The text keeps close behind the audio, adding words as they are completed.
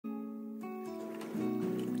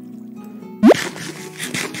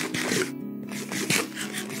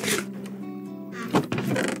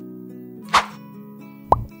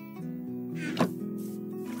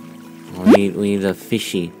We need a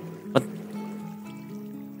fishy. What?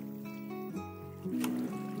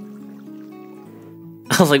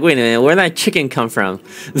 I was like, wait a minute, where'd that chicken come from?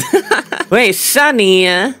 Wait, Sonny!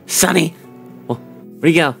 Sonny! Oh,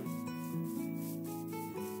 where'd he go?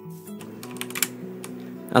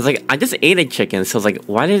 I was like, I just ate a chicken, so I was like,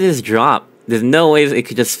 why did this drop? There's no way it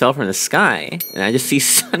could just fell from the sky. And I just see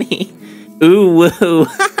Sonny. Ooh, woo.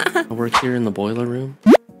 I work here in the boiler room.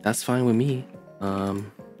 That's fine with me.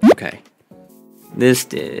 Okay. This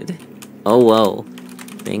did. Oh, whoa.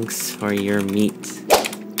 Thanks for your meat.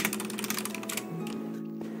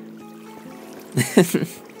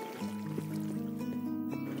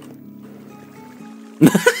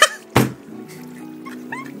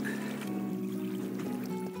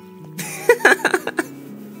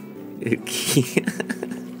 Uki.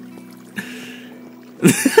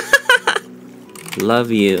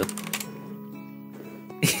 Love you.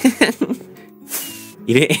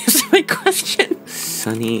 You didn't answer my question.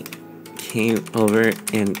 Sonny came over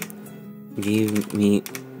and gave me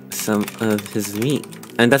some of his meat.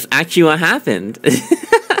 And that's actually what happened.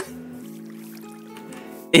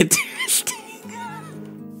 Interesting.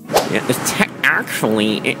 Yeah,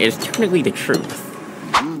 it is technically the truth.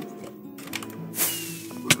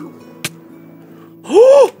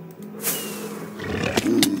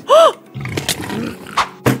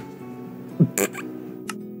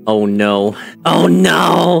 Oh no. Oh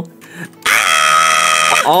no!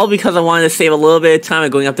 Ah! All because I wanted to save a little bit of time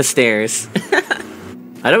of going up the stairs.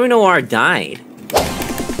 I don't even know where I died.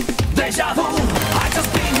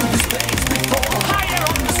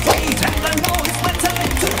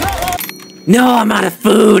 No, I'm out of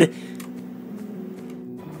food!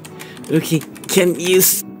 Uki, can you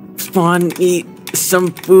spawn me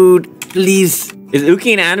some food, please? Is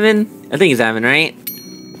Uki an admin? I think he's admin, right?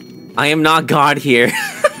 I am not God here.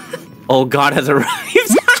 Oh, God has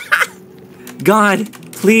arrived. God,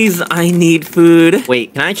 please, I need food.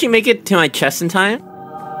 Wait, can I actually make it to my chest in time?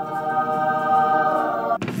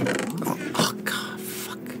 Oh, God,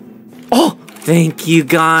 fuck. Oh, thank you,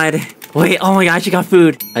 God. Wait, oh my God, I actually got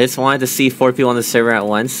food. I just wanted to see 4 people on the server at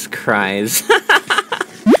once. Cries.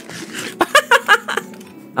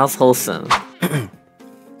 That was wholesome.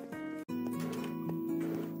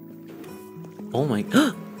 Oh my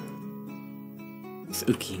God. It's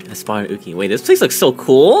Uki. I spotted Uki. Wait, this place looks so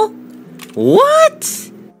cool.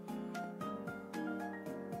 What?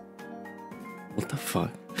 What the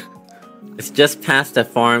fuck? It's just past the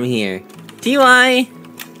farm here. TY!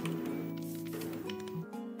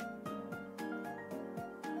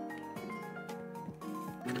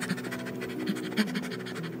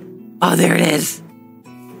 Oh, there it is!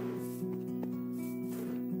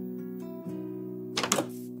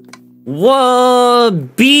 Whoa!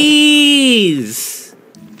 Bees!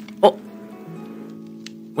 Oh!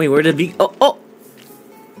 Wait, where did the bee? Oh, oh!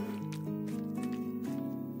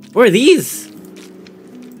 Where are these?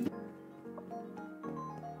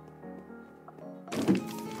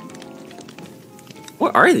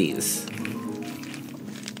 What are these?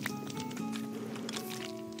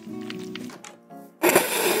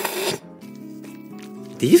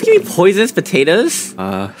 Did you just give me poisonous potatoes?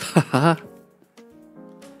 Haha.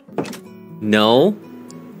 No.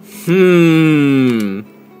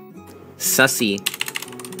 Sussy.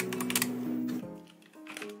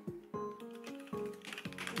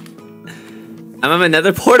 I'm on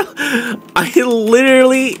another portal? I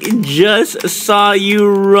literally just saw you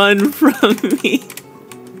run from me.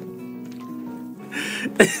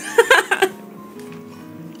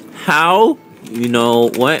 How? You know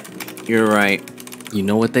what? You're right. You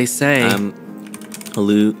know what they say. I'm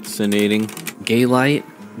hallucinating. Gay light,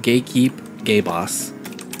 gay keep, gay boss.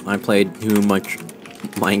 I played too much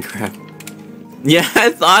Minecraft. Yeah,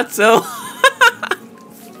 I thought so.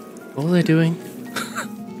 What was I doing?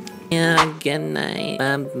 Yeah, good night.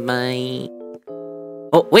 Bye-bye.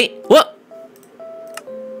 Oh, wait, what?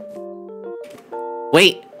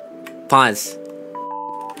 Wait. Pause.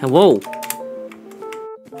 Whoa.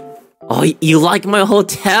 Oh, you like my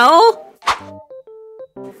hotel?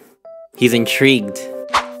 He's intrigued.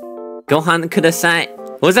 Gohan kudasai.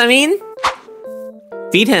 What does that mean?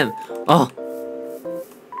 Feed him. Oh.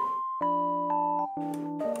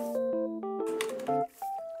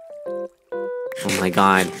 Oh my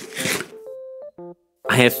God.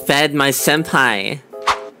 I have fed my senpai.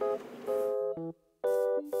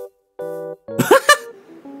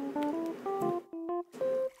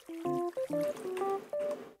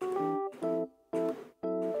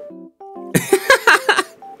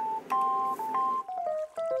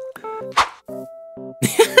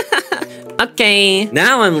 Okay,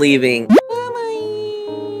 now I'm leaving.